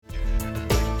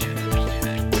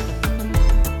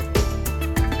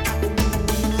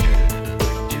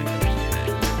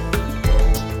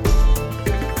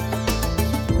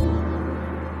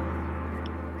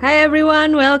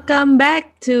everyone, welcome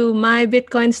back to My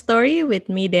Bitcoin Story with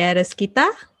me, Dea Kita.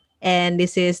 And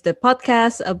this is the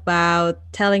podcast about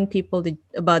telling people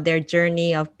about their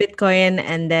journey of Bitcoin.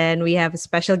 And then we have a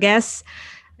special guest,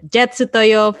 Jet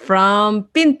Sutoyo from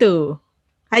Pintu.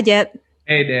 Hi, Jet.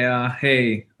 Hey there.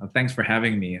 Hey, thanks for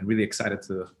having me. I'm really excited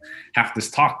to have this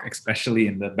talk, especially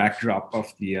in the backdrop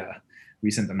of the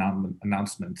recent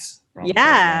announcements from Tesla.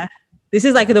 Yeah, this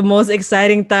is like Yeah, the most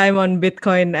exciting time on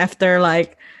Bitcoin after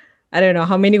I don't know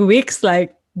how many weeks,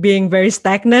 being very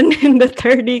stagnant in the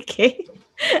 30K.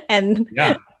 And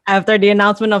yeah, after the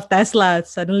announcement of Tesla,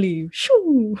 suddenly,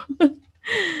 shoo.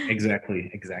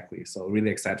 exactly. So really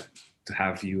excited to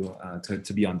have you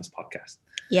to be on this podcast.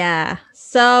 Yeah.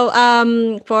 So,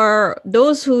 for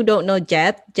those who don't know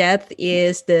Jet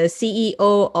is the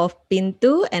CEO of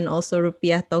Pintu and also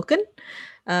Rupiah Token.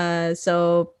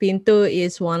 So Pintu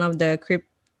is one of the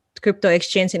crypto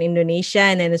exchange in Indonesia,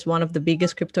 and then it's one of the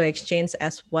biggest crypto exchange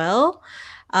as well.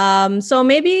 So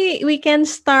maybe we can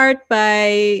start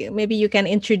by maybe you can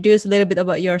introduce a little bit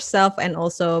about yourself and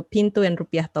also Pintu and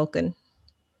Rupiah Token.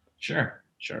 Sure.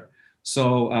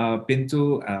 So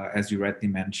Pintu, as you rightly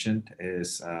mentioned,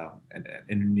 is an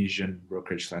Indonesian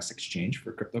brokerage/exchange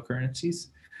for cryptocurrencies.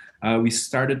 We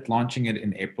started launching it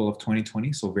in April of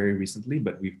 2020, so very recently,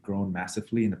 but we've grown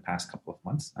massively in the past couple of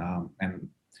months. And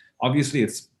obviously,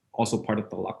 it's also part of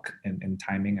the luck and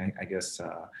timing. I guess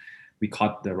we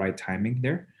caught the right timing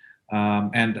there.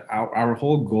 And our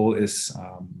whole goal is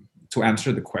to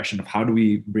answer the question of how do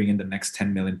we bring in the next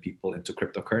 10 million people into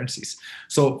cryptocurrencies.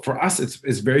 So for us,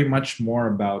 it's very much more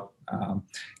about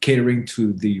catering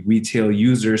to the retail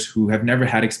users who have never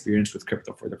had experience with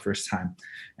crypto for the first time.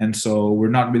 And so we're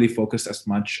not really focused as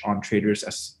much on traders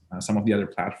as some of the other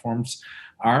platforms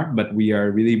are, but we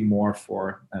are really more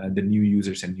for the new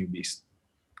users and newbies.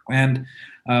 And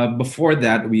before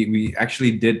that, we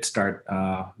actually did start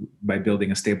by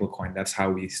building a stable coin. That's how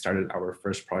we started our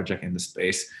first project in the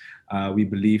space. We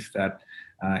believe that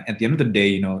at the end of the day,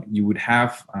 you would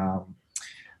have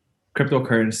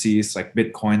cryptocurrencies like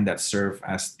Bitcoin that serve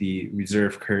as the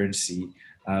reserve currency.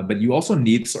 But you also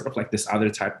need sort of like this other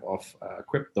type of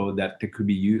crypto that could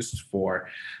be used for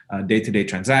day-to-day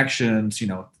transactions,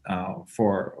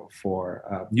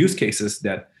 for use cases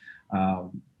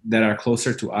that are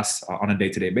closer to us on a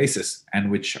day-to-day basis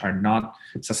and which are not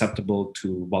susceptible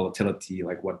to volatility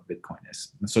like what Bitcoin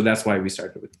is. And so that's why we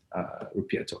started with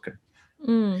Rupiah token.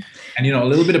 Mm. And a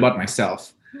little bit about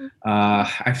myself.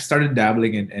 I started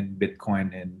dabbling in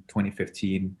Bitcoin in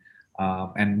 2015,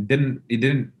 and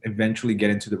didn't eventually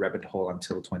get into the rabbit hole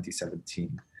until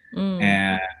 2017. Mm.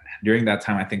 And during that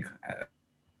time, I think,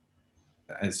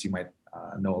 as you might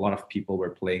know, a lot of people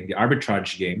were playing the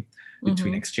arbitrage game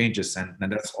between Mm-hmm. exchanges, and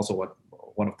that's also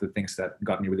one of the things that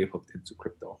got me really hooked into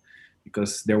crypto,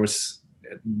 because the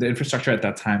infrastructure at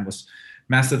that time was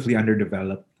massively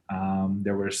underdeveloped.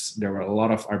 There were a lot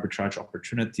of arbitrage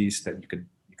opportunities that you could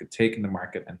take in the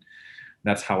market, and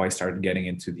that's how I started getting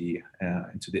into the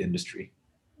industry.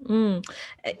 Mm.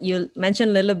 You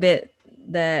mentioned a little bit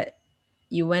that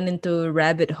you went into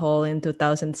rabbit hole in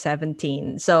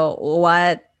 2017. So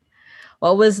what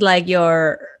was like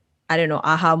your, I don't know,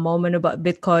 aha moment about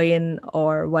Bitcoin,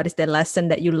 or what is the lesson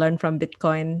that you learned from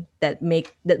Bitcoin that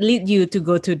lead you to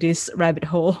go to this rabbit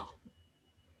hole?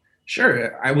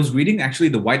 Sure. I was reading actually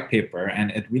the white paper,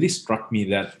 and it really struck me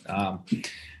that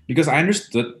because I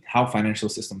understood how financial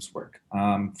systems work.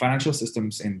 Financial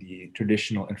systems in the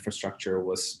traditional infrastructure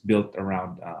was built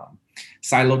around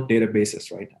siloed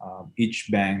databases, right? Each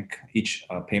bank, each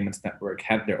payments network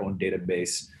had their own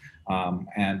database,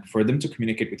 and for them to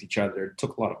communicate with each other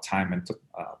took a lot of time and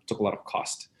took a lot of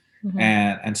cost. Mm-hmm.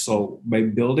 And so by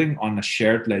building on a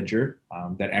shared ledger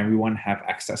that everyone have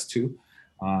access to,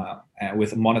 and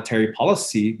with a monetary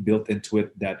policy built into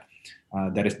it that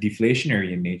is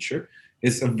deflationary in nature,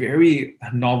 is a very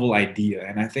novel idea,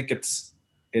 and I think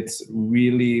it's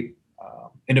really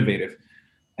innovative.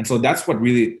 And so that's what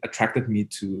really attracted me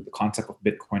to the concept of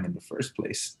Bitcoin in the first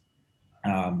place.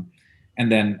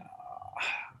 And then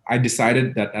I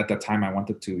decided that at that time I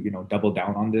wanted to double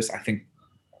down on this. I think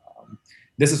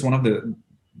this is one of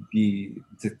the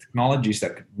technologies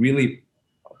that could really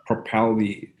propel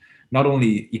the not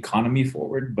only economy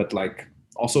forward, but like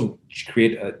also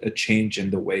create a change in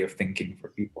the way of thinking for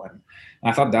people. And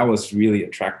I thought that was really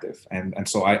attractive. And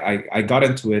so I got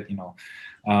into it,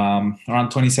 around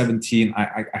 2017.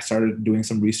 I started doing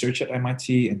some research at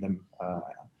MIT in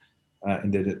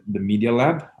the media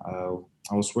lab.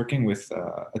 I was working with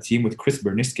a team with Chris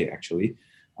Berniske, actually.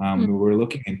 We were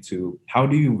looking into how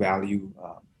do you value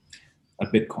a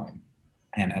Bitcoin.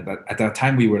 And at that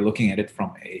time, we were looking at it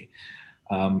from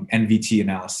NVT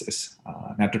analysis,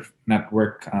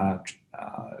 network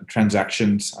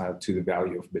transactions to the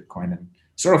value of Bitcoin, and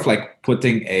sort of like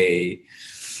putting a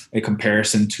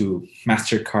comparison to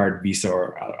MasterCard, Visa,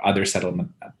 or other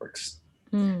settlement networks.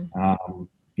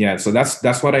 Yeah, so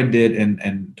that's what I did in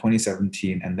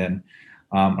 2017, and then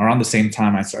around the same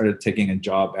time, I started taking a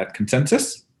job at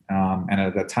ConsenSys, and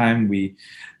at that time we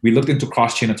looked into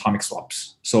cross-chain atomic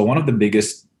swaps. So one of the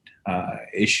biggest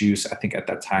issues I think at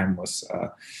that time was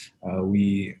a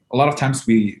lot of times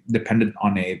we depended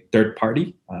on a third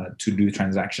party to do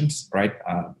transactions, right?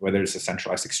 Whether it's a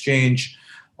centralized exchange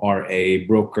or a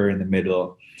broker in the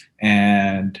middle,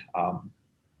 and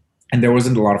there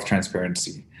wasn't a lot of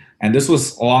transparency. And this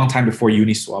was a long time before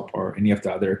Uniswap or any of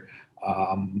the other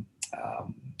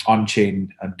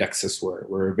on-chain dexes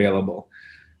were available.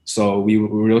 So we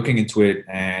were looking into it,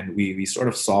 and we sort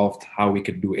of solved how we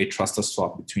could do a trustless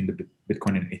swap between the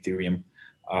Bitcoin and Ethereum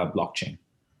blockchain.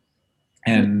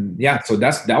 And yeah, so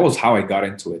that was how I got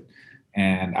into it.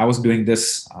 And I was doing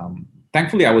this.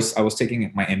 Thankfully, I was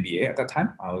taking my MBA at that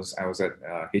time. I was at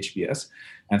HBS,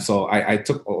 and so I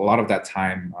took a lot of that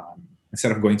time.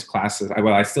 Instead of going to classes,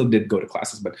 I still did go to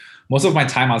classes, but most of my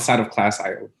time outside of class,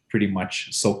 I pretty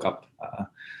much soak up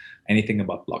anything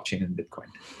about blockchain and Bitcoin.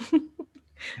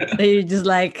 So you're just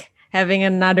like having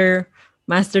another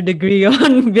master degree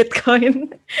on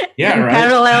Bitcoin, yeah, in right?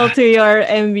 parallel to your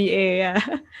MBA. Yeah,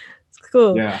 it's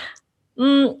cool. Yeah.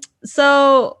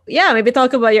 So yeah, maybe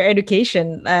talk about your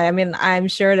education. I mean, I'm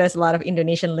sure there's a lot of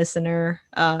Indonesian listener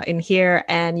in here,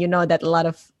 and you know that a lot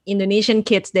of Indonesian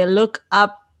kids, they look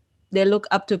up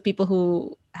to people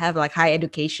who have like high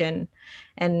education,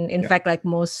 and in fact, like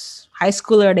most high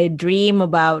schooler, they dream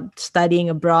about studying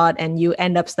abroad, and you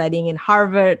end up studying in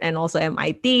Harvard and also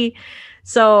MIT.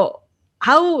 So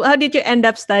how did you end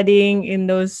up studying in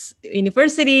those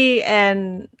university,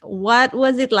 and what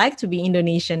was it like to be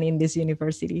Indonesian in this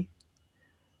university?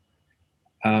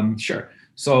 Sure.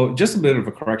 So just a bit of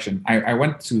a correction. I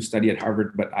went to study at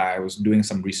Harvard, but I was doing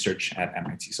some research at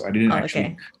MIT. So I didn't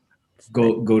actually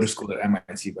go to school at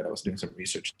MIT, but I was doing some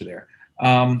research there.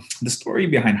 The story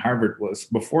behind Harvard was,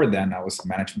 before then, I was a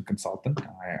management consultant.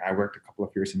 I worked a couple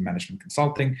of years in management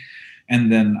consulting,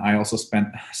 and then I also spent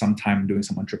some time doing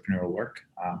some entrepreneurial work.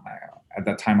 At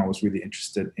that time, I was really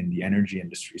interested in the energy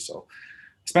industry, so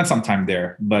I spent some time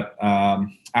there. But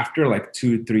after like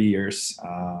 2-3 years,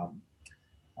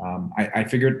 I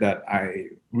figured that I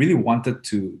really wanted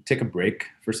to take a break,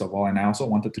 first of all, and I also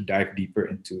wanted to dive deeper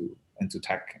into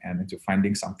tech and into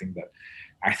finding something that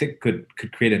I think could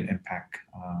create an impact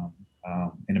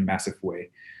in a massive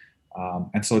way.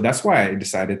 And so that's why I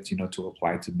decided, to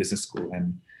apply to business school,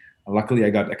 and luckily I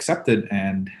got accepted,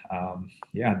 and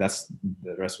yeah,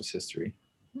 the rest was history.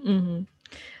 Mm-hmm.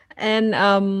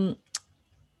 And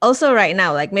also right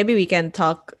now, like maybe we can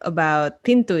talk about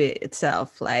Pintu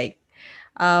itself. Like,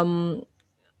 I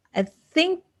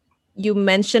think you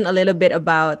mentioned a little bit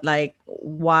about like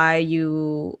why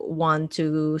you want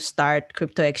to start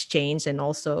crypto exchange and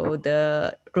also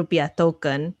the Rupiah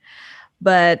token.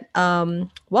 But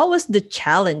what was the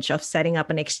challenge of setting up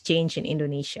an exchange in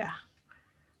Indonesia?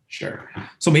 Sure.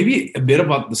 So maybe a bit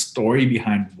about the story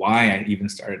behind why I even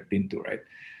started Pintu, right?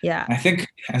 Yeah. I think,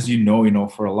 as you know,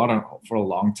 for a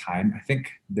long time, I think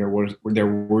there was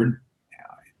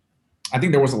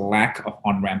a lack of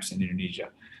on ramps in Indonesia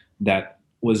that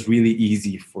was really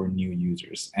easy for new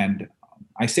users. And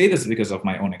I say this because of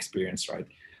my own experience, right?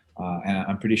 And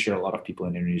I'm pretty sure a lot of people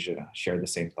in Indonesia share the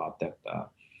same thought, that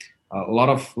a lot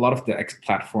of the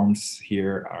platforms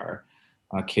here are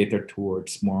catered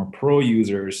towards more pro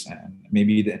users, and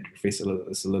maybe the interface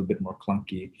is a little bit more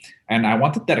clunky. And I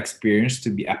wanted that experience to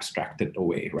be abstracted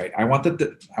away, right? I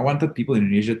wanted people in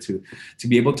Indonesia to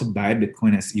be able to buy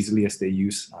Bitcoin as easily as they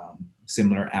use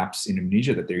similar apps in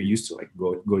Indonesia that they're used to, like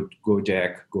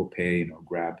Gojek, GoPay,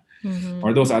 Grab,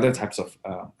 or those other types of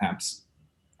apps.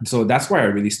 And so that's why I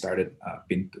really started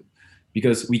Pintu,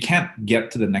 because we can't get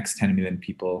to the next 10 million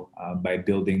people by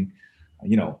building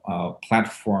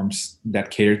platforms that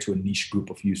cater to a niche group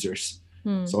of users.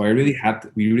 So we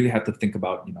really had to think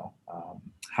about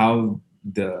how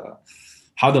the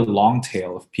long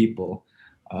tail of people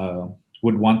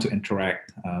would want to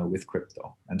interact with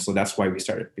crypto, and so that's why we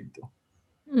started Pintu.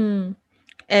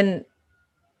 And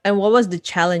what was the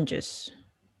challenges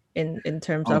in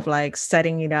terms of like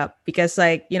setting it up? Because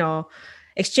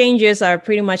exchanges are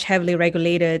pretty much heavily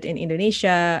regulated in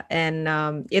Indonesia, and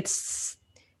it's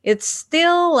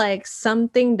still like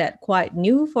something that quite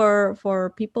new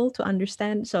for people to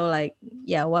understand. So like,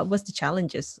 yeah, what was the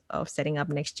challenges of setting up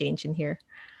an exchange in here?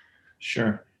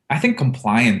 Sure. I think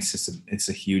compliance is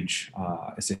a huge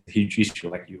issue,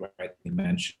 like you rightly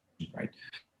mentioned, right?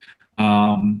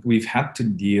 We've had to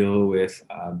deal with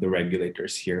the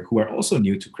regulators here who are also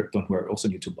new to crypto and who are also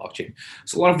new to blockchain.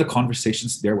 So a lot of the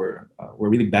conversations there were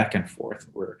really back and forth.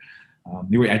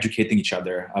 We were educating each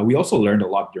other. We also learned a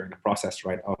lot during the process,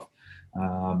 right? Of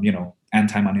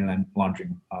anti-money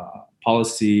laundering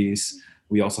policies.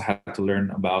 We also had to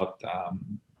learn about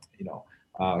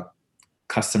uh,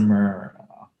 customer,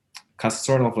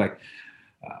 sort of like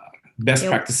best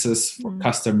practices for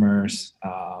customers.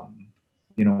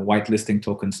 Whitelisting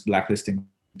tokens, blacklisting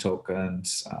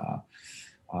tokens,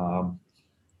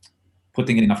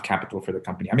 putting in enough capital for the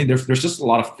company. I mean, there's just a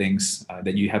lot of things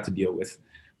that you have to deal with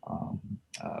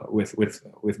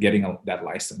getting that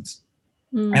license.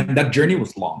 And that journey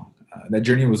was long. That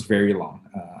journey was very long.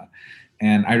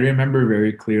 And I remember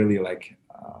very clearly, like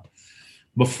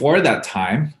before that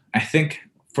time, I think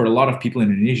for a lot of people in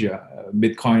Indonesia,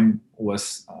 Bitcoin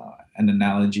was an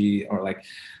analogy, or like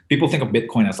people think of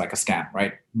Bitcoin as like a scam,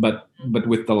 right? But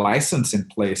with the license in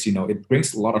place, it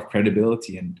brings a lot of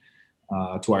credibility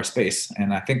to our space,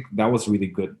 and I think that was really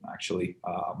good actually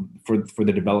for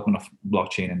the development of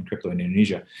blockchain and crypto in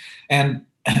Indonesia. And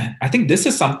I think this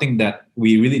is something that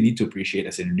we really need to appreciate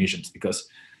as Indonesians, because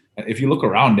if you look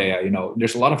around there,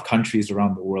 there's a lot of countries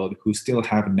around the world who still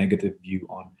have a negative view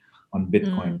on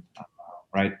Bitcoin,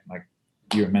 right? Like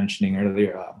you were mentioning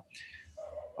earlier,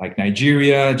 like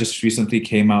Nigeria just recently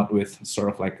came out with sort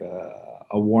of like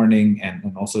a warning,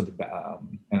 and also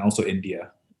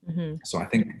India. So I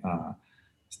think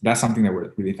that's something that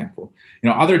we're really thankful.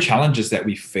 Other challenges that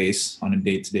we face on a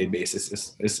day-to-day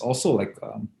basis is also like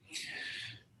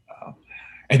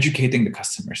educating the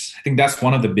customers. I think that's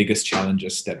one of the biggest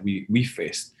challenges that we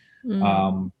faced,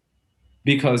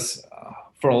 because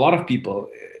for a lot of people,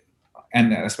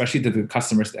 and especially to the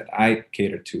customers that I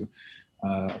cater to,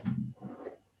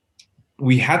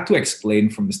 we had to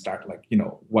explain from the start, like,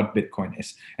 what Bitcoin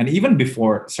is. And even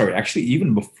before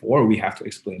we have to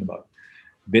explain about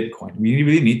Bitcoin, we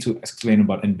really need to explain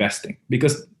about investing,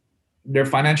 because their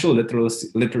financial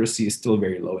literacy is still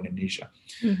very low in Indonesia.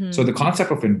 So the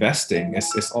concept of investing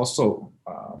is also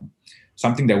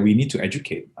something that we need to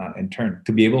educate in turn,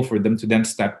 to be able for them to then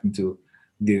step into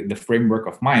the framework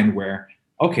of mind where,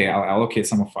 okay, I'll allocate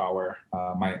some of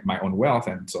my own wealth,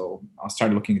 and so I'll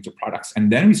start looking into products,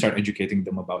 and then we start educating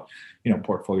them about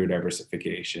portfolio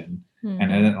diversification, and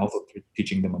then also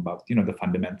teaching them about the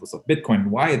fundamentals of Bitcoin,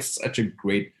 why it's such a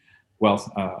great wealth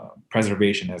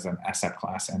preservation as an asset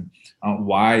class, and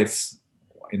why it's,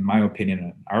 in my opinion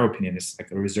and our opinion, is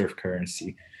like a reserve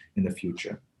currency in the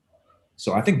future.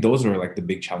 So I think those were like the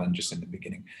big challenges in the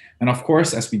beginning. And of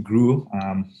course, as we grew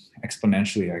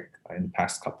exponentially, like in the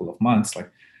past couple of months, like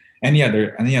any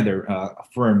other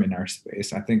firm in our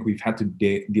space, I think we've had to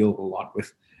deal a lot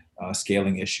with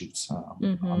scaling issues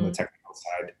on the technical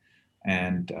side.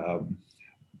 And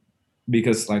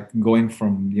because like going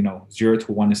from 0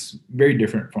 to 1 is very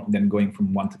different than going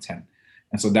from 1 to 10.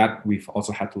 And so that we've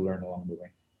also had to learn along the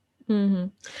way.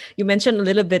 You mentioned a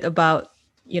little bit about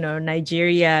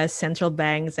Nigeria central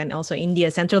banks and also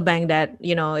India central bank, that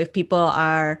if people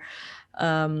are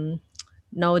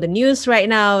know the news right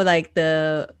now, like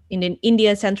the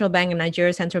India central bank and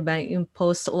Nigeria central bank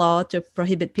imposed law to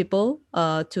prohibit people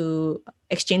to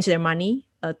exchange their money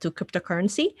to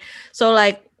cryptocurrency. So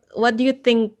like, what do you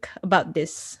think about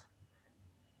this?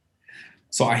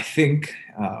 So I think,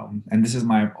 and this is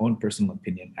my own personal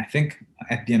opinion, I think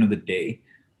at the end of the day,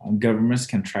 governments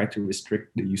can try to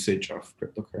restrict the usage of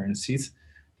cryptocurrencies,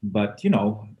 but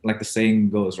like the saying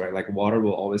goes, right? Like water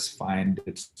will always find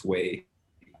its way,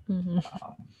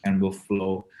 and will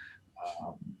flow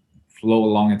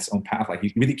along its own path. Like you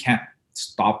really can't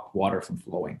stop water from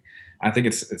flowing. I think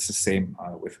it's the same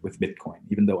with Bitcoin.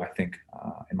 Even though I think,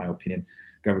 in my opinion,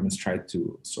 governments try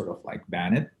to sort of like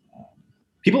ban it,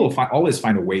 people will always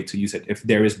find a way to use it if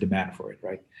there is demand for it,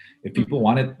 right? If people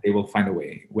want it, they will find a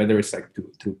way, whether it's like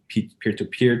to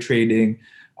peer-to-peer trading,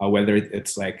 whether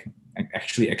it's like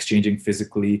actually exchanging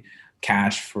physically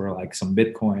cash for like some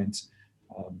Bitcoins.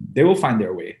 They will find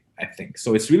their way, I think.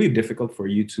 So it's really difficult for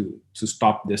you to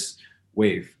stop this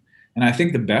wave. And I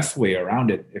think the best way around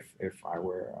it, if I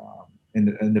were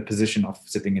in the position of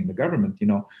sitting in the government,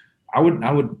 I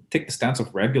would take the stance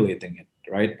of regulating it,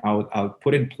 right? I'll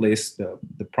put in place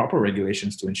the proper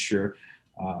regulations to ensure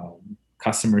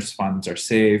customers' funds are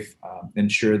safe,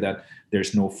 ensure that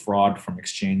there's no fraud from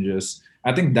exchanges.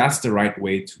 I think that's the right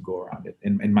way to go around it,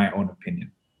 in my own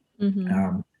opinion.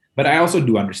 But I also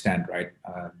do understand, right,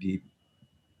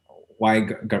 why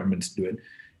governments do it.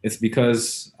 It's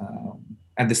because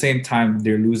at the same time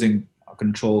they're losing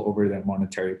control over their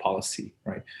monetary policy,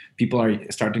 right? People are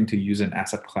starting to use an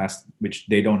asset class which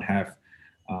they don't have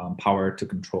power to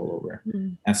control over.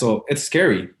 And so it's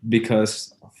scary because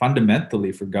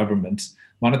fundamentally for governments,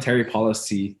 monetary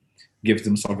policy gives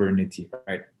them sovereignty,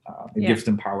 right? It gives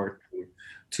them power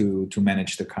to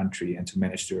manage the country and to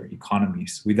manage their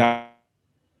economies.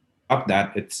 Without that,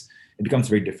 it becomes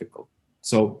very difficult.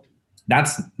 So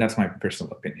that's my personal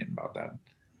opinion about that.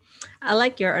 I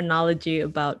like your analogy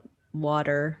about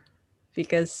water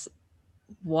because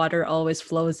water always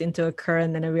flows into a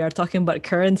current, and we are talking about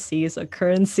currencies, so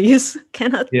currencies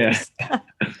cannot be Yeah. stopped.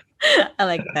 I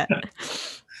like that.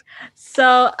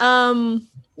 So,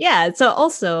 yeah. So,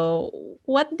 also,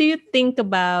 what do you think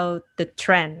about the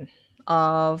trend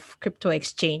of crypto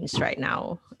exchange right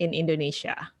now in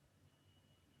Indonesia?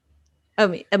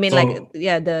 Like, So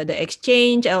yeah, the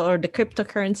exchange or the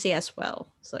cryptocurrency as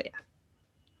well. So, yeah.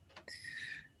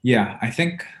 yeah, I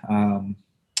think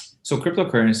so.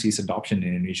 Cryptocurrencies adoption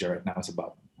in Indonesia right now is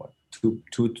about what 2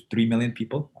 to 3 million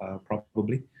people,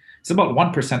 probably. It's about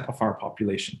 1% of our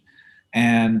population.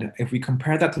 And if we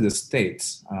compare that to the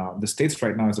states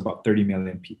right now is about 30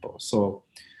 million people. So,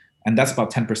 and that's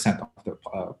about 10% of the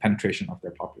penetration of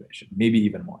their population, maybe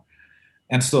even more.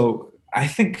 And so, I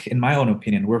think, in my own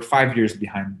opinion, we're 5 years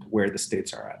behind where the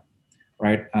states are at.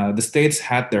 Right, the states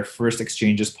had their first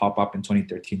exchanges pop up in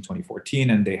 2013, 2014,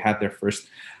 and they had their first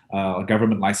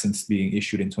government license being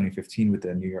issued in 2015 with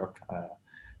the New York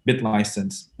BIT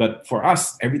license. But for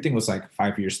us, everything was like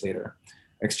 5 years later.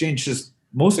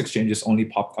 Most exchanges only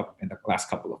popped up in the last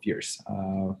couple of years.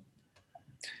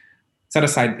 Set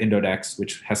aside Indodex,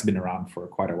 which has been around for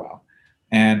quite a while.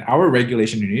 And our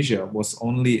regulation in Indonesia was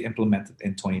only implemented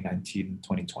in 2019,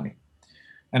 2020.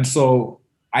 And so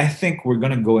I think we're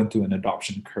going to go into an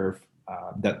adoption curve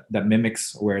that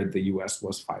mimics where the US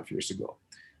was 5 years ago,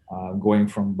 going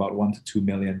from about 1 to 2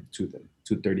 million to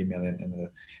 30 million in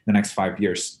the next 5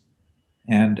 years.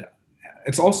 And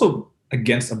it's also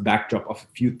against a backdrop of a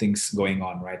few things going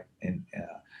on, right,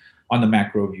 on the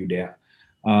macro view there.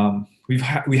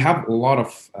 We have a lot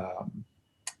of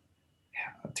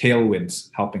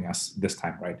tailwinds helping us this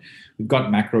time, right? We've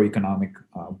got macroeconomic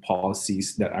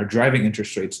policies that are driving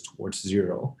interest rates towards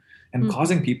zero and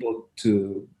causing people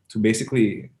to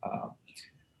basically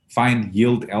find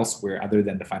yield elsewhere other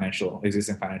than the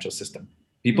existing financial system.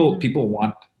 People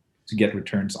want to get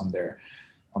returns on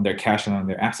their cash and on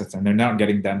their assets, and they're not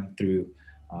getting them through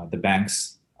the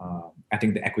banks. I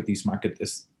think the equities market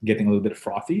is getting a little bit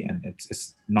frothy, and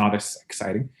it's not as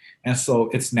exciting. And so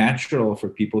it's natural for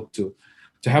people to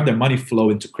have their money flow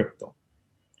into crypto.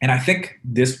 And I think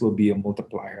this will be a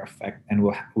multiplier effect and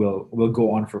will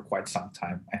go on for quite some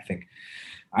time. I think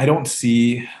I don't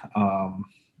see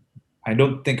I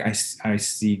don't think I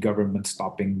see government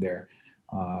stopping their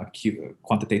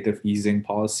quantitative easing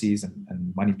policies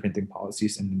and money printing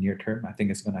policies in the near term. I think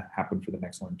it's going to happen for the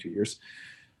next 1 or 2 years.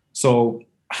 So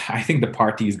I think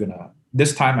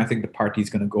this time I think the party is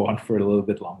going to go on for a little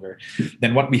bit longer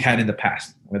than what we had in the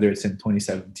past, whether it's in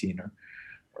 2017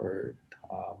 or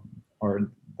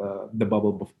the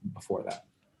bubble before that.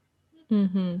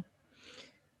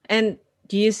 And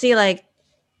do you see like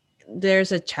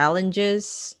there's a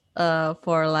challenges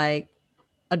for like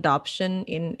adoption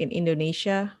in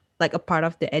Indonesia, like a part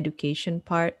of the education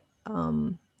part,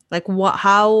 like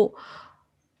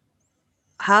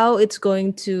how it's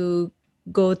going to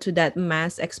go to that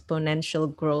mass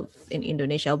exponential growth in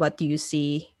Indonesia? What do you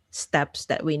see steps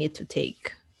that we need to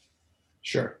take?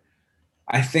 Sure.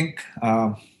 I think,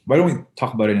 why don't we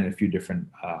talk about it in a few different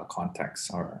contexts,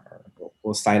 or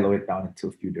we'll silo it down into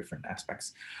a few different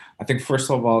aspects. I think, first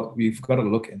of all, we've got to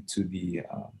look into the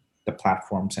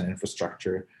platforms and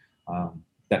infrastructure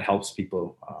that helps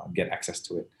people get access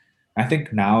to it. I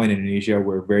think now in Indonesia,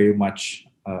 we're very much,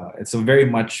 it's a very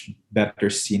much better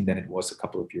scene than it was a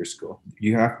couple of years ago.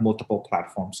 You have multiple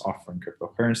platforms offering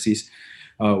cryptocurrencies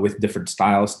with different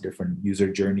styles, different user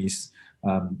journeys.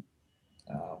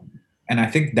 And I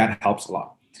think that helps a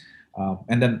lot.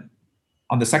 And then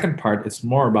on the second part, it's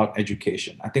more about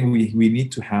education. I think we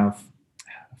need to have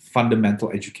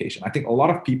fundamental education. I think a lot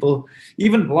of people,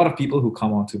 even a lot of people who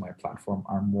come onto my platform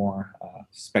are more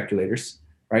speculators,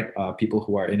 right? People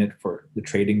who are in it for the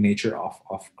trading nature of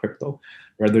crypto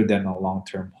rather than a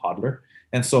long-term hodler.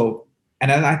 And so,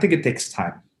 and I think it takes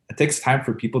time. It takes time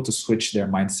for people to switch their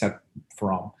mindset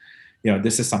from,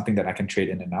 this is something that I can trade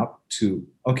in and out to,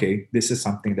 okay, this is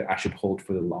something that I should hold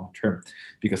for the long term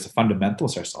because the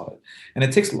fundamentals are solid. And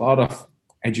it takes a lot of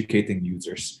educating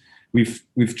users.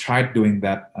 We've tried doing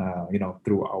that,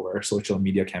 through our social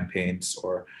media campaigns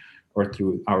or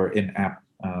through our in-app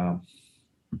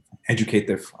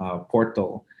educative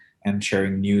portal and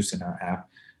sharing news in our app.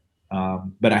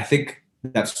 But I think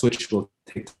that switch will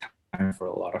take time for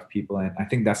a lot of people, and I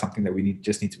think that's something that we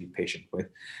just need to be patient with.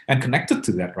 And connected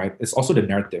to that, right, is also the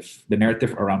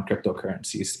narrative around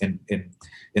cryptocurrencies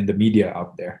in the media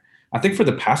out there. I think for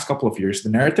the past couple of years, the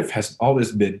narrative has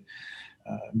always been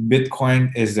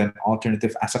Bitcoin is an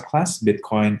alternative asset class.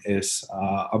 Bitcoin is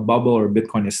a bubble, or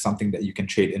Bitcoin is something that you can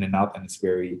trade in and out, and it's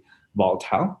very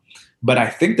volatile. But I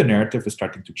think the narrative is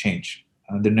starting to change.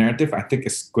 The narrative, I think,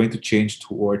 is going to change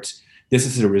towards this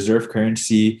is a reserve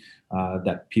currency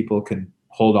that people can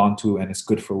hold on to, and it's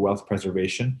good for wealth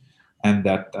preservation, and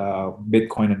that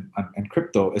Bitcoin and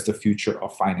crypto is the future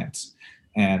of finance.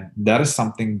 And that is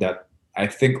something that I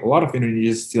think a lot of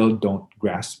Indonesians still don't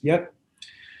grasp yet.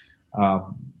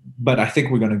 But I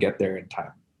think we're going to get there in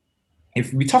time.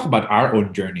 If we talk about our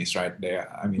own journeys, right there,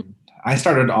 I mean, I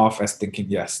started off as thinking,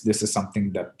 yes, this is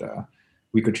something that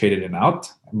we could trade it in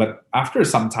out. But after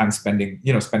some time spending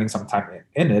some time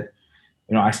in it,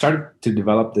 I started to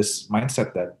develop this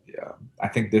mindset that I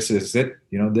think this is it.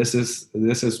 This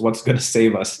is what's going to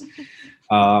save us.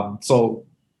 So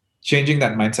changing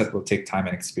that mindset will take time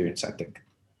and experience, I think.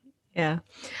 Yeah.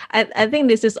 I think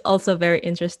this is also very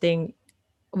interesting,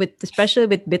 especially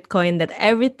with Bitcoin, that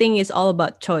everything is all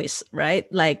about choice, right?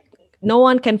 Like no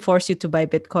one can force you to buy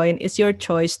Bitcoin. It's your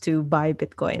choice to buy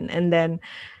Bitcoin. And then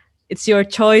it's your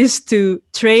choice to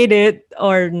trade it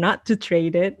or not to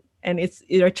trade it. And it's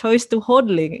your choice to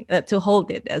hold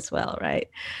it as well, right?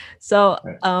 So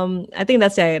Right. I think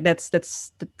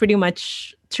that's pretty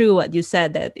much true what you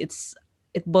said, that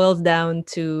it boils down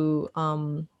to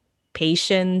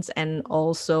patience, and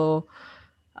also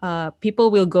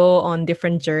people will go on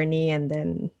different journey, and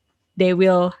then they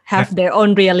will Yeah, have their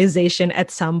own realization at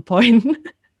some point.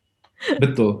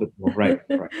 betul, betul. Right,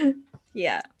 right.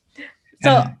 Yeah.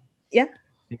 So And yeah.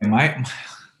 yeah,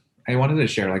 I wanted to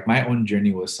share, like, my own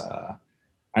journey was I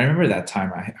remember that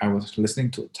time I was listening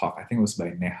to a talk. I think it was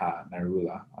by Neha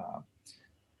Narula.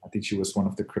 I think she was one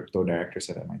of the crypto directors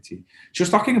at MIT. She was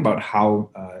talking about how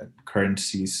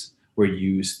currencies were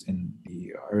used in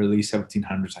the early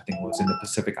 1700s. I think it was in the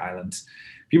Pacific Islands.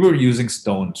 People were using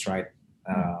stones, right,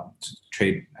 to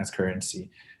trade as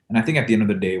currency. And I think at the end of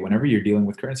the day, whenever you're dealing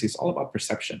with currency, it's all about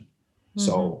perception.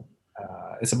 So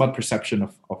it's about perception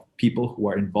of people who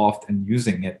are involved in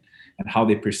using it and how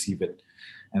they perceive it.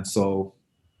 And so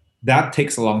that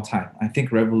takes a long time. I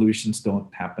think revolutions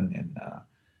don't happen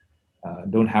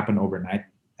overnight,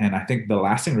 and I think the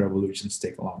lasting revolutions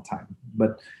take a long time.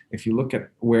 But if you look at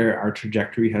where our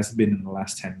trajectory has been in the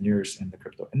last 10 years in the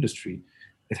crypto industry,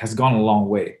 it has gone a long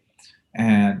way.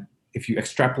 And if you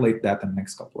extrapolate that in the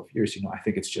next couple of years, I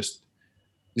think it's just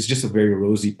a very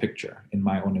rosy picture, in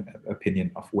my own opinion,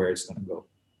 of where it's going to go.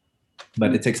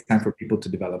 But it takes time for people to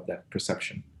develop that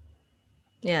perception.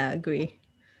 Yeah, I agree.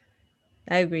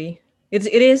 It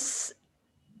is,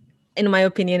 in my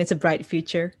opinion, it's a bright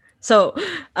future. So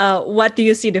what do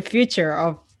you see the future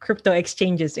of crypto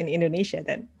exchanges in Indonesia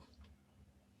then?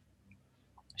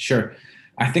 Sure.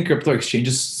 I think crypto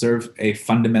exchanges serve a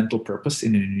fundamental purpose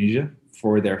in Indonesia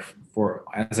for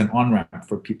as an on ramp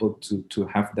for people to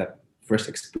have that first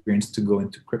experience to go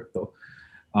into crypto.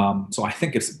 So I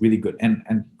think it's really good.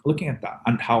 And looking at that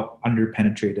and how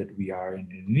underpenetrated we are in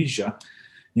Indonesia,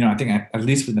 I think at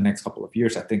least for the next couple of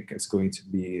years, I think it's going to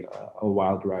be a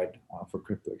wild ride for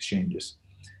crypto exchanges.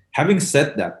 Having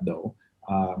said that, though,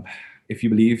 if you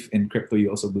believe in crypto, you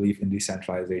also believe in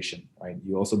decentralization, right?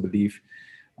 You also believe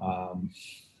um,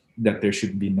 that there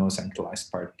should be no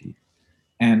centralized party.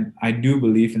 And I do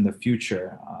believe in the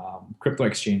future, crypto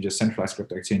exchanges, centralized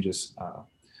crypto exchanges,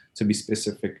 to be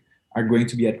specific, are going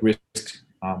to be at risk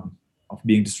of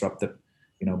being disrupted,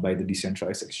 by the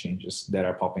decentralized exchanges that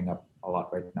are popping up a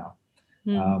lot right now.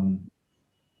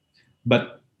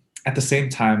 But at the same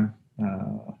time,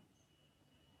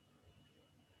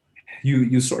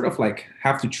 you sort of like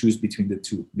have to choose between the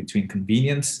two, between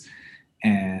convenience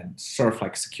and sort of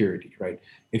like security, right?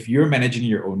 If you're managing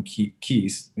your own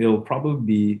keys, it'll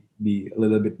probably be a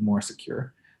little bit more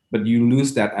secure, but you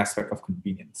lose that aspect of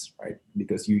convenience, right?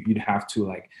 Because you'd have to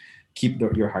like keep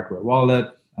your hardware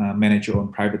wallet, manage your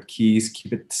own private keys,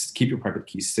 keep your private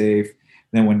keys safe.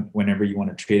 Then whenever you want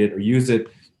to trade it or use it,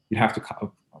 you have to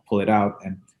pull it out,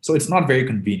 and so it's not very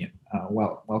convenient.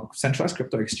 While centralized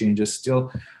crypto exchanges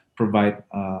still provide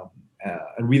a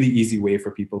really easy way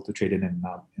for people to trade in and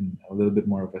out, in a little bit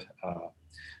more of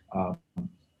a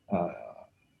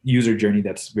user journey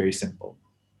that's very simple.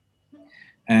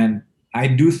 And I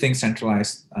do think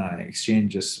centralized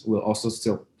exchanges will also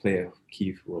still play a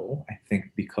key role, I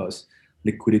think, because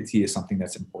liquidity is something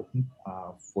that's important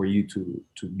for you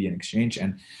to be an exchange.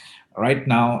 And right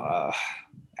now,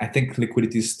 I think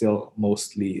liquidity is still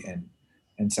mostly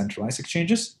in centralized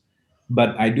exchanges,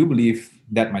 but I do believe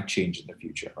that might change in the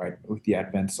future, right? With the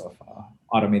advent of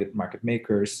automated market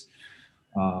makers,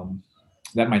 um,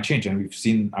 that might change, and we've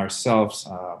seen ourselves,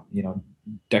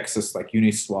 dexes like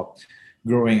Uniswap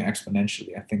growing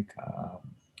exponentially. I think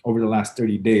over the last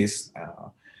 30 days,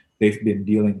 they've been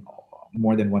dealing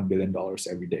more than $1 billion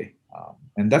every day,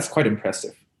 and that's quite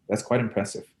impressive. That's quite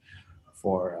impressive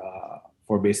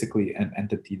for basically an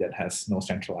entity that has no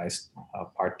centralized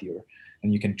party,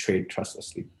 and you can trade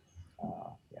trustlessly.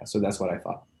 Yeah, so that's what I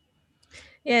thought.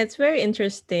 Yeah, it's very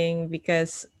interesting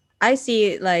because I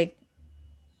see like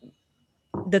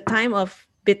the time of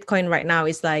Bitcoin right now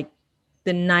is like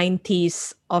the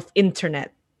 90s of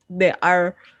internet. There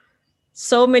are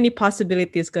so many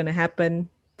possibilities going to happen,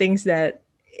 things that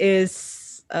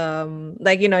is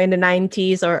like in the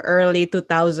 90s or early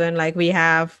 2000, like we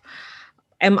have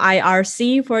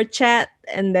MIRC for chat,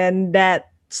 and then that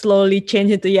slowly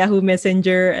changed into Yahoo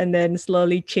Messenger, and then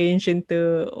slowly changed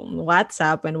into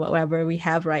WhatsApp and whatever we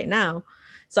have right now.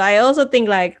 So I also think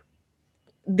like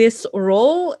this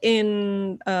role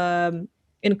in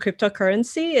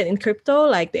cryptocurrency and in crypto,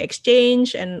 like the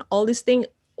exchange and all these things,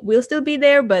 will still be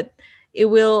there, but it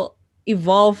will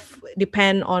evolve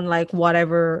depend on like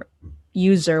whatever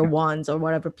user wants or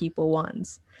whatever people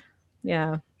wants.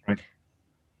 Yeah. Right.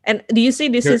 And do you see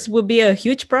this Here, is would be a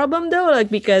huge problem though, like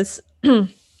because a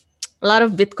lot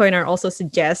of Bitcoiner also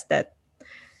suggest that,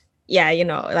 yeah,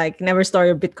 like never store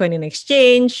your Bitcoin in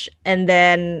exchange, and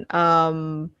then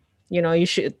you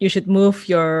should move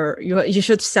you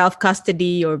should self custody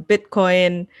your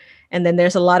Bitcoin, and then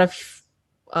there's a lot of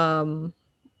um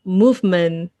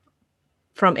movement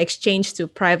from exchange to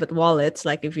private wallets,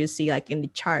 like if you see like in the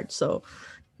chart. So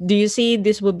do you see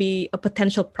this will be a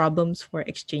potential problems for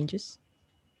exchanges?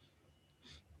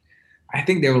 I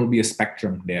think there will be a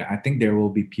spectrum there. I think there will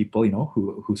be people,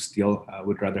 who still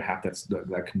would rather have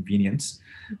that convenience,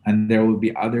 and there will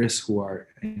be others who are,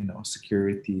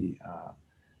 security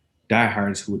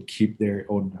diehards who would keep their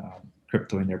own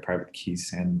crypto in their private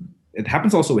keys. And it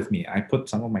happens also with me. I put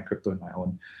some of my crypto in my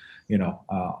own, you know,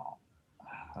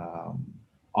 um,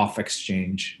 off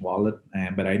exchange wallet,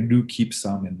 but I do keep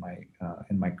some in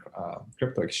my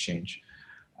crypto exchange.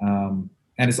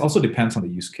 And it also depends on the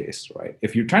use case, right?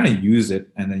 If you're trying to use it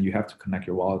and then you have to connect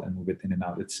your wallet and move it in and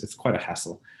out, it's quite a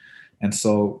hassle. And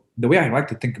so the way I like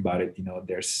to think about it,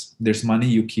 there's money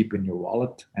you keep in your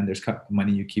wallet and there's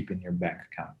money you keep in your bank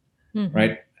account, Mm-hmm.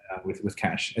 right? With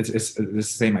cash, it's the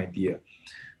same idea.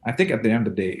 I think at the end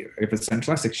of the day, if a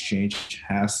centralized exchange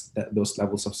has those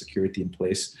levels of security in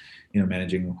place,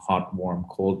 managing hot, warm,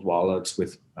 cold wallets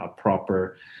with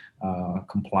proper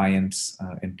compliance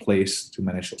in place to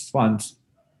manage those funds,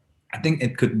 I think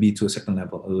it could be to a certain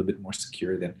level a little bit more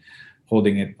secure than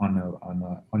holding it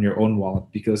on your own wallet.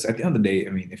 Because at the end of the day, I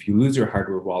mean, if you lose your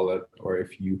hardware wallet or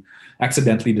if you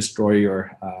accidentally destroy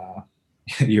your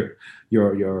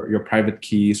your private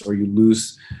keys, or you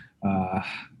lose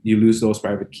those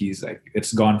private keys, like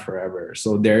it's gone forever.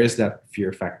 So there is that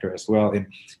fear factor as well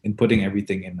in putting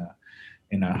everything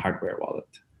in a hardware wallet.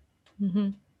 Mm-hmm.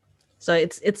 So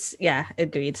it's yeah, I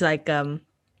agree. It's like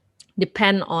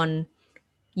depend on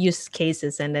use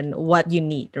cases and then what you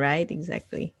need, right?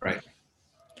 Exactly. Right.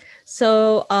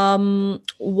 So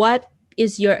what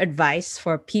is your advice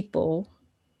for people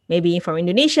maybe from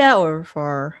Indonesia or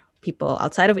for people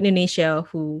outside of Indonesia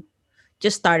who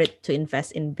just started to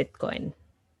invest in Bitcoin?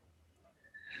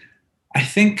 I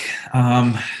think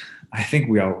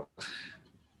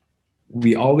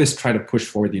we always try to push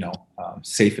forward,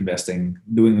 safe investing,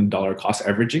 doing dollar cost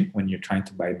averaging when you're trying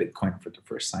to buy Bitcoin for the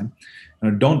first time.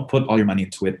 Don't put all your money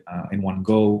into it in one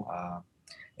go.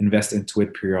 Invest into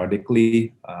it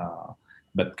periodically,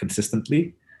 but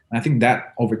consistently. And I think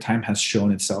that over time has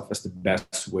shown itself as the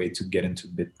best way to get into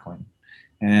Bitcoin.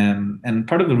 And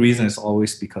part of the reason is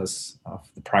always because of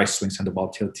the price swings and the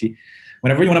volatility.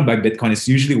 Whenever you want to buy Bitcoin, it's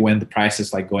usually when the price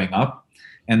is like going up.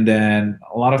 And then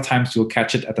a lot of times you'll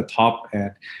catch it at the top and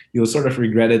you'll sort of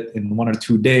regret it in 1 or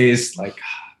 2 days. Like,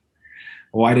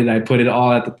 why did I put it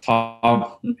all at the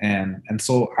top? And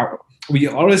so we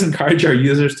always encourage our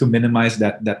users to minimize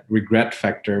that regret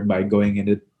factor by going in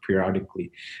it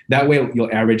periodically. That way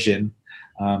you'll average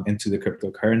into the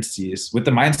cryptocurrencies with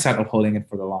the mindset of holding it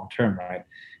for the long term, right?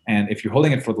 And if you're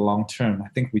holding it for the long term, I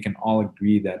think we can all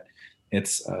agree that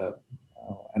it's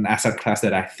an asset class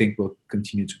that I think will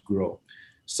continue to grow.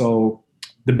 So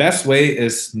the best way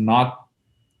is not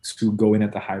to go in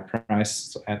at the high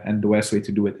price, and the best way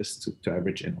to do it is to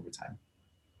average in over time.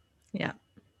 Yeah.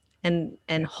 And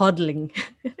hodling.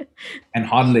 and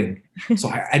hodling. So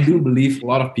I do believe a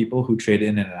lot of people who trade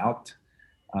in and out,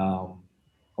 um,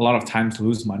 a lot of times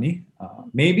lose money.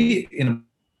 Maybe in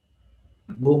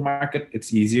a bull market,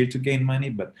 it's easier to gain money,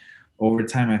 but over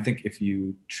time, I think if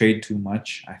you trade too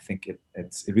much, I think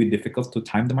it's really difficult to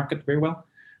time the market very well,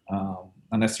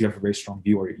 unless you have a very strong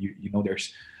view or you know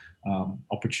there's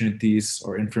opportunities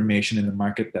or information in the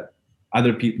market that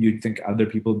other people you think other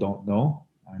people don't know,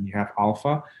 and you have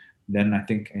alpha. Then I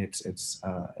think it's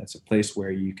a place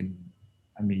where you can,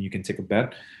 I mean, you can take a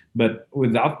bet. But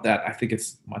without that, I think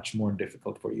it's much more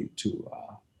difficult for you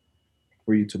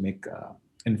to make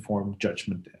informed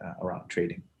judgment around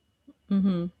trading.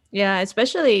 Mm-hmm. Yeah,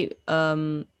 especially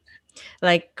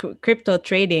like crypto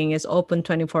trading is open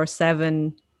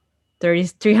 24/7,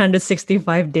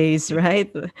 365 days,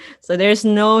 right? So there's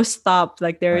no stop,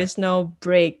 like there Right. is no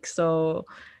break. So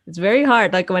it's very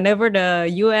hard. Like whenever the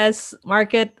US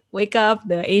market wake up,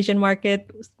 the Asian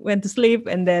market went to sleep,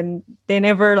 and then they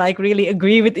never like really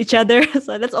agree with each other.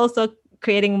 So that's also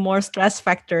creating more stress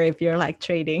factor if you're like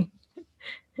trading.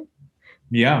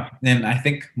 Yeah, and I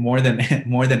think more than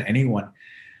more than anyone,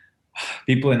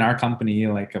 people in our company,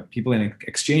 like people in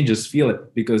exchanges, feel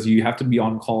it because you have to be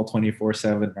on call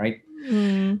 24/7, right?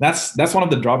 Mm. That's one of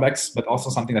the drawbacks, but also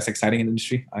something that's exciting in the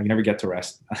industry. You never get to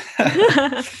rest. You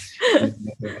never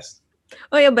get to rest.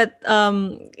 Oh yeah, but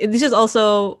this is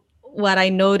also what I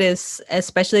notice,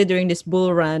 especially during this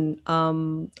bull run.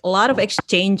 A lot of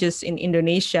exchanges in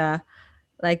Indonesia,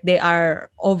 like they are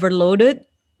overloaded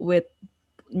with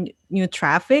new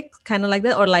traffic, kind of like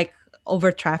that, or like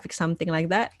over traffic, something like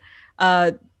that.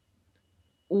 Uh,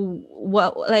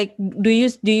 what like do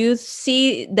you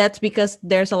see that's because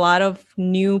there's a lot of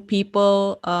new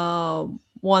people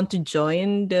want to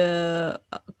join the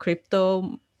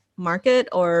crypto market,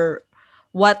 or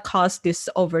what caused this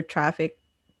over traffic?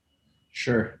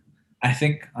 Sure. I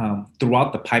think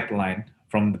throughout the pipeline,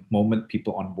 from the moment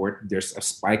people onboard, there's a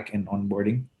spike in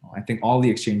onboarding. I think all the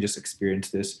exchanges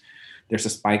experience this. There's a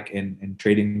spike in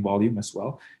trading volume as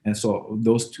well. And so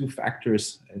those two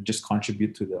factors just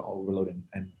contribute to the overload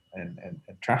and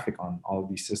traffic on all of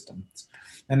these systems.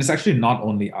 And it's actually not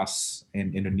only us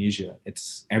in Indonesia,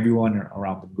 it's everyone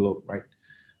around the globe, right?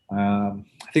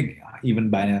 I think even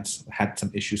Binance had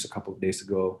some issues a couple of days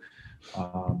ago.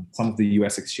 Some of the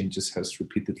US exchanges has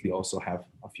repeatedly also have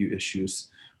a few issues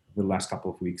over the last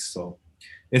couple of weeks. So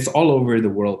it's all over the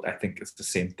world. I think it's the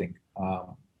same thing.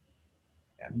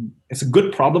 And it's a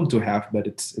good problem to have, but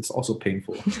it's also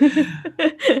painful.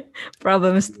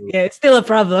 Problems, yeah, it's still a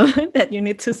problem that you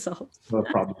need to solve. A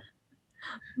problem.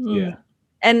 Mm. Yeah.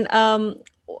 And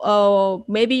oh,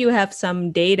 maybe you have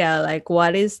some data, like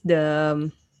what is yeah,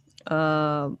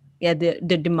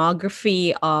 the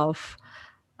demography of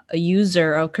a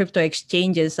user of crypto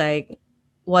exchanges, like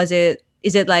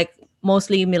is it like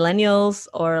mostly millennials,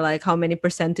 or like how many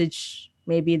percentage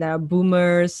maybe there are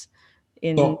boomers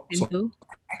in So Pintu?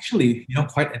 actually,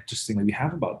 quite interestingly, we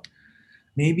have about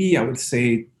maybe I would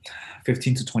say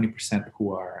 15 to 20%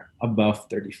 who are above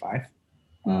 35.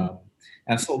 Mm. Um,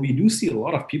 and so we do see a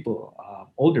lot of people,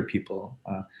 older people,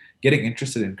 getting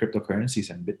interested in cryptocurrencies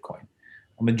and Bitcoin.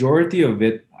 A majority of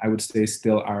it, I would say,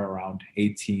 still are around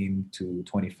 18 to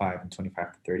 25 and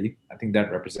 25 to 30. I think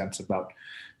that represents about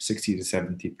 60 to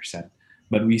 70%.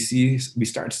 But we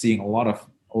start seeing a lot of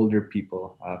older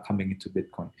people coming into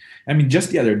Bitcoin. I mean, just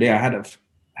the other day, I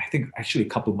think actually a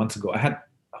couple of months ago, I had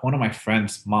one of my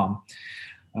friends' mom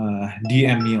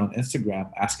DM me on Instagram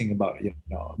asking about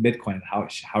Bitcoin and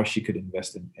how she could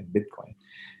invest in Bitcoin.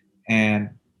 And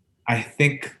I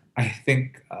think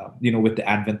with the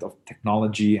advent of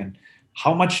technology and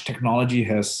how much technology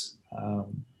has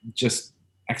just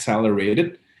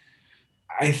accelerated,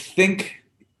 I think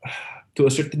to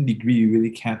a certain degree you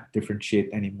really can't differentiate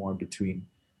anymore between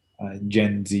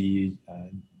Gen Z,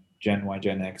 Gen Y,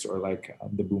 Gen X, or like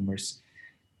the boomers.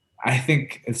 I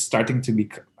think it's starting to be.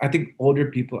 I think older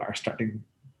people are starting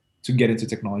to get into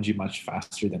technology much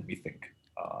faster than we think,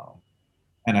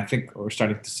 and I think we're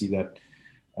starting to see that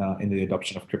in the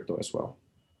adoption of crypto as well.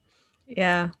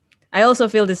 Yeah, I also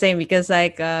feel the same because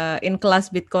like in class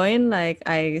Bitcoin, like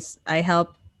I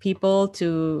help people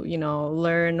to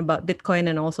learn about Bitcoin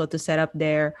and also to set up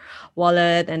their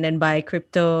wallet and then buy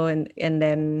crypto, and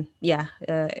then yeah,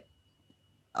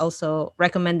 also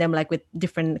recommend them like with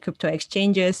different crypto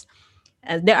exchanges.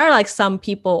 And there are like some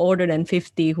people older than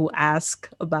 50 who ask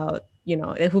about,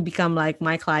 who become like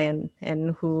my client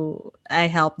and who I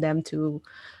help them to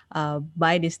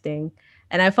buy this thing.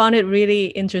 And I found it really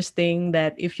interesting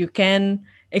that if you can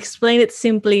explain it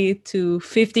simply to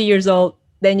 50 years old,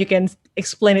 then you can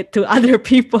explain it to other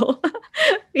people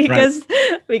because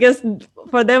because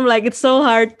for them like it's so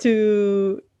hard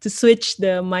to switch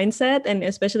the mindset, and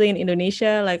especially in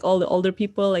Indonesia, like all the older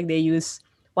people, like they use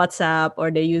WhatsApp or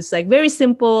they use like very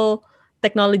simple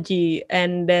technology.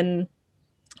 And then,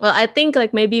 well, I think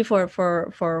like maybe for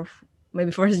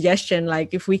maybe for suggestion,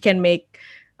 like if we can make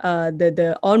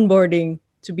the onboarding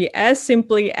to be as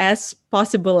simply as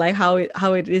possible, like how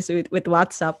it is with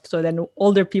WhatsApp, so then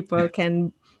older people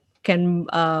can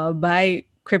buy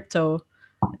crypto.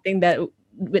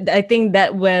 I think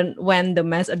that when the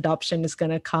mass adoption is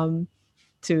gonna come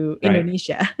to Right.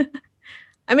 Indonesia.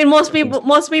 I mean, most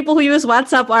people who use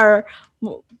WhatsApp are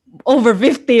over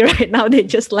 50 right now. They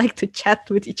just like to chat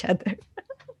with each other.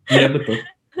 Yeah, betul.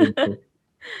 Betul.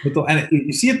 Betul. And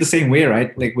you see it the same way,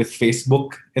 right? Like with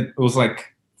Facebook, it was like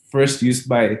first used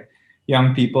by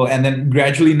young people, and then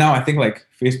gradually now I think like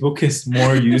Facebook is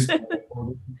more used by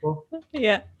older people.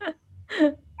 Yeah.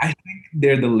 I think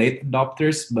they're the late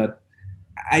adopters, but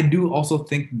I do also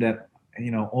think that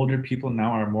older people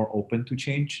now are more open to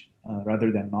change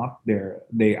rather than not.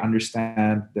 They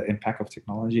understand the impact of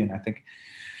technology, and I think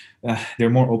they're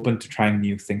more open to trying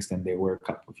new things than they were a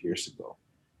couple of years ago.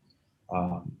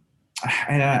 Um,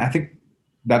 and I think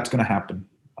that's going to happen,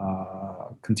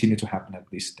 continue to happen at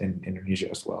least in Indonesia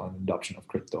as well, in adoption of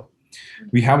crypto.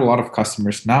 We have a lot of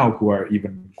customers now who are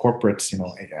even corporates,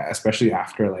 especially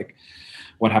after like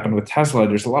what happened with Tesla.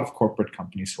 There's a lot of corporate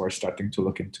companies who are starting to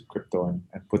look into crypto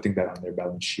and putting that on their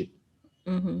balance sheet.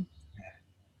 Mm-hmm.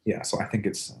 Yeah, so I think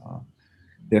it's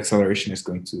the acceleration is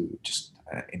going to just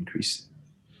increase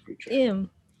in the future. Yeah.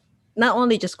 Not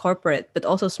only just corporate, but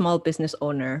also small business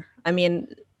owner. I mean,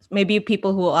 maybe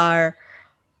people who are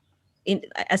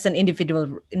as an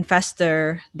individual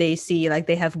investor, they see like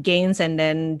they have gains and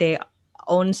then they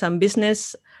own some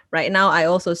business. Right now, I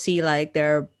also see like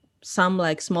there are some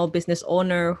like small business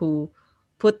owner who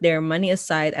put their money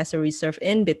aside as a reserve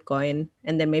in Bitcoin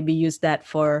and then maybe use that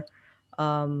for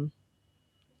um,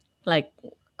 like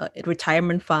a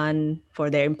retirement fund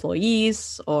for their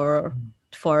employees or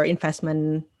for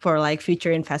investment, for like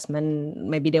future investment.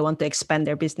 Maybe they want to expand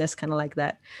their business, kind of like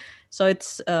that. So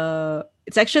it's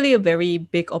actually a very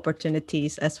big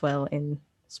opportunities as well in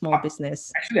small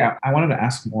business. Actually, I wanted to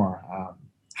ask more.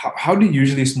 How do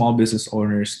usually small business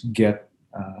owners get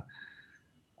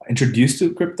introduced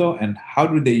to crypto, and how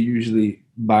do they usually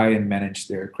buy and manage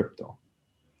their crypto?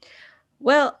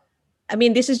 Well, I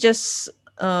mean, this is just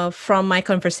from my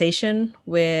conversation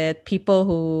with people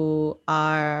who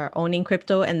are owning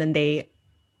crypto and then they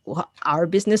are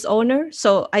business owner.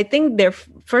 So I think their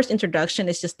first introduction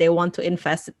is just they want to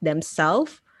invest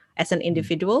themselves as an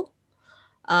individual.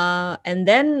 And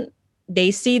then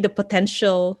they see the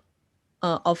potential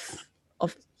of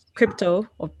crypto,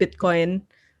 of Bitcoin,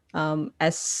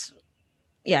 as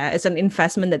as an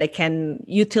investment that they can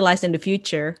utilize in the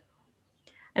future.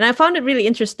 And I found it really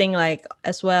interesting, like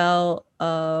as well.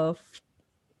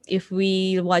 If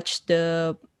we watch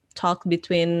the talk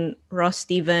between Ross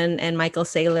Steven and Michael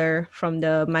Saylor from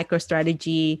the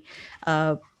MicroStrategy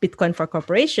Bitcoin for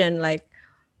Corporation, like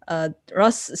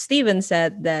Ross Steven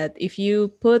said that if you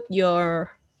put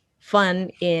your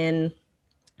fund in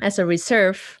as a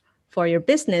reserve for your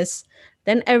business,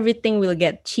 then everything will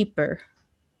get cheaper.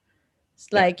 It's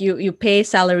Yeah, like you pay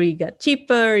salary get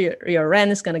cheaper, your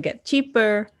rent is gonna get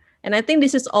cheaper, and I think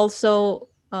this is also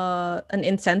an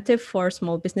incentive for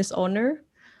small business owner.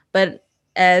 But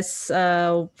as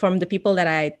from the people that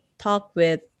I talk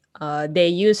with, they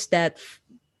use that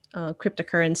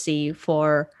cryptocurrency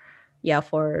for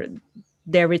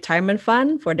their retirement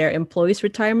fund, for their employees'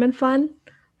 retirement fund,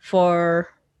 for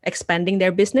expanding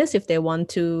their business. If they want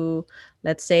to,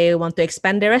 let's say, want to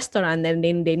expand their restaurant, then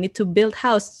they need to build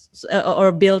house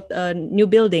or build a new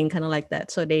building, kind of like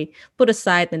that. So they put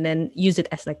aside and then use it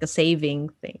as like a saving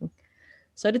thing.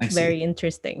 So I it's see. very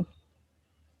interesting.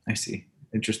 I see.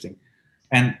 Interesting.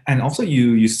 And also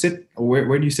you sit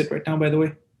where do you sit right now, by the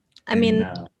way? I In mean,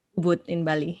 wood in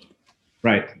Bali.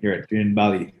 right, you're in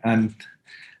Bali, and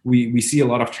we see a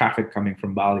lot of traffic coming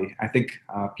from Bali. I think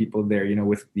people there,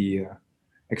 with the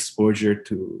exposure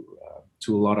to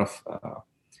a lot of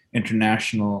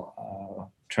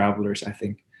international travelers, I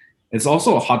think it's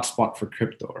also a hotspot for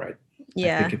crypto, right? I think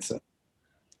Yeah. it's a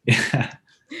yeah.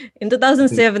 In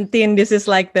 2017, this is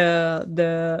like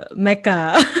the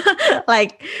mecca.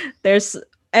 Like there's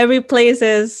every place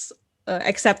is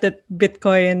accepted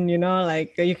Bitcoin.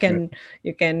 Like Right.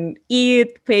 you can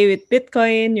eat, pay with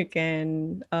Bitcoin. You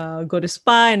can go to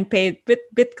spa and pay with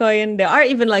Bitcoin. There are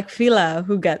even like Fila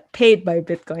who got paid by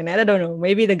Bitcoin. I don't know.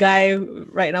 Maybe the guy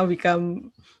right now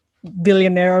become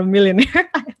billionaire or millionaire.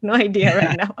 I have no idea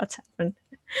right now what's happened.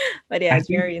 But yeah, I it's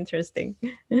think, very interesting.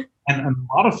 and a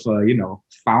lot of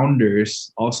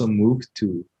founders also moved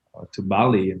to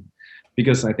Bali, and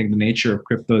because I think the nature of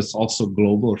crypto is also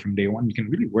global from day one. You can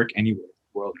really work anywhere in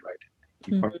the world, right?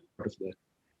 Be part of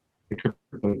the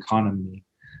crypto economy.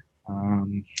 I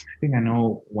think I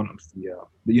know one of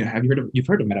you've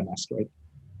heard of MetaMask, right?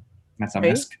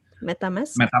 Sorry?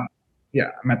 MetaMask. MetaMask?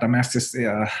 MetaMask is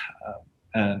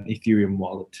an Ethereum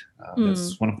wallet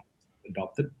that's one of the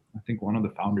adopted. I think one of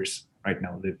the founders right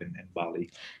now live in Bali.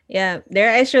 Yeah, there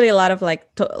are actually a lot of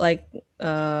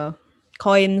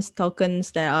coins,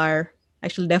 tokens that are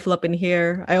actually developed in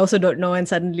here. I also don't know, and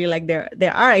suddenly like there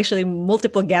are actually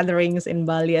multiple gatherings in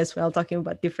Bali as well, talking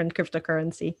about different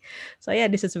cryptocurrency. So yeah,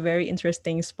 this is a very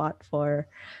interesting spot for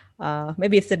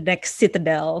maybe it's the next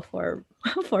citadel for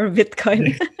for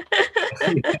Bitcoin.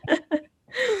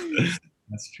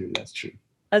 That's true.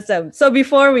 Awesome. So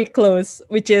before we close,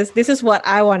 this is what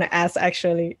I want to ask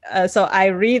actually. So I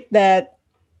read that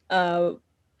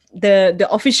the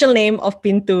official name of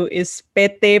Pintu is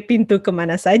PT Pintu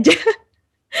Kemana Saja,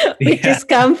 which is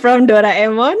come from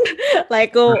Doraemon,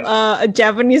 like a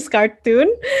Japanese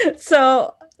cartoon.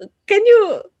 So can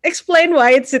you explain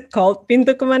why it's called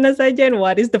Pintu Kemana Saja and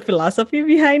what is the philosophy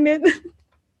behind it?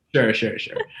 Sure.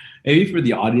 Maybe for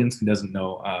the audience who doesn't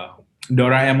know,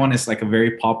 Doraemon is like a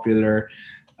very popular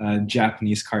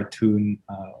Japanese cartoon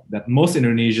that most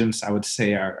Indonesians, I would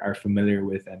say, are familiar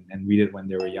with and read it when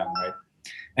they were young, right?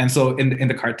 And so in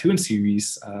the cartoon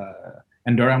series,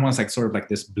 and Doraemon is like sort of like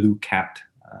this blue cat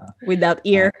without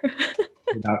ear,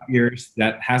 without ears,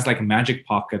 that has like a magic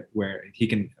pocket where he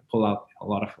can pull out a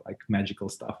lot of like magical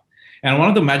stuff. And one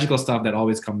of the magical stuff that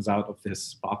always comes out of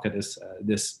this pocket is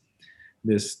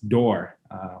this door,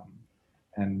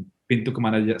 and Pintu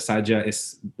Kemana Saja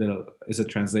is a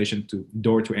translation to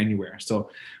door to anywhere. So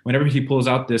whenever he pulls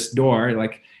out this door,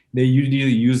 like they usually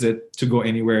use it to go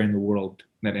anywhere in the world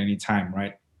at any time,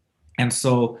 right? And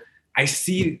so I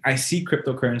see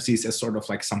cryptocurrencies as sort of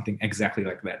like something exactly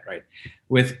like that, right?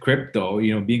 With crypto,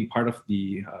 being part of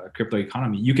the crypto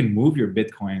economy, you can move your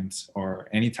Bitcoins or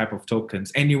any type of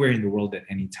tokens anywhere in the world at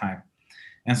any time.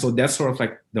 And so that's sort of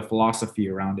like the philosophy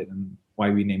around it and why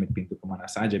we name it Pintu Kemana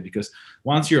Saja, because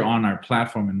once you're on our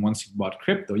platform and once you bought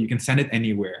crypto, you can send it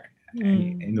anywhere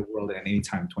in the world at any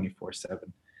time,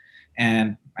 24/7.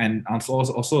 And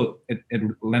also it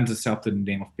lends itself to the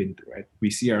name of Pintu, right?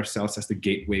 We see ourselves as the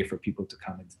gateway for people to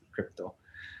come into crypto.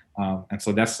 And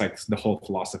so that's like the whole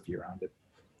philosophy around it.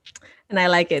 And I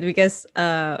like it because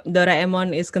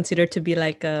Doraemon is considered to be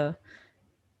like a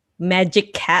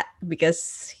magic cat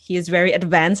because he is very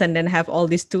advanced and then have all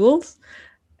these tools.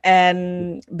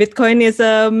 And Bitcoin is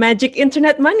a magic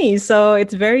internet money, so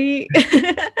it's very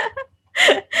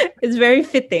it's very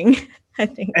fitting, I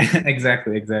think.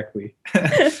 Exactly.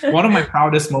 One of my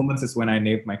proudest moments is when I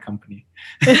named my company.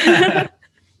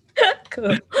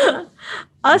 Cool.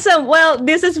 Awesome. Well,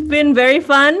 this has been very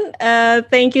fun.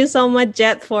 Thank you so much,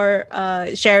 Jet, for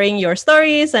sharing your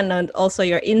stories and also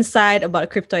your insight about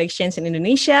crypto exchange in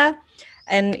Indonesia.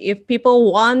 And if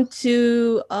people want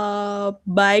to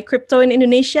buy crypto in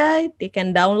Indonesia, they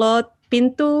can download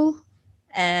Pintu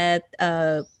at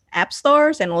app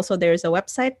stores, and also there's a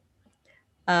website.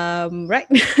 Right?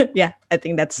 Yeah, I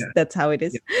think that's how it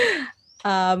is.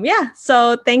 Yeah.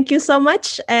 So thank you so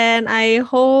much, and I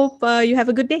hope you have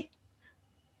a good day.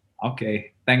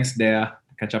 Okay. Thanks, Dea.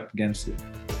 Catch up again soon.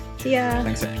 See ya.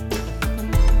 Thanks.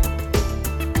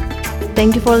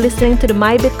 Thank you for listening to the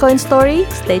My Bitcoin Story.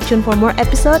 Stay tuned for more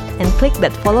episodes and click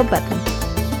that follow button.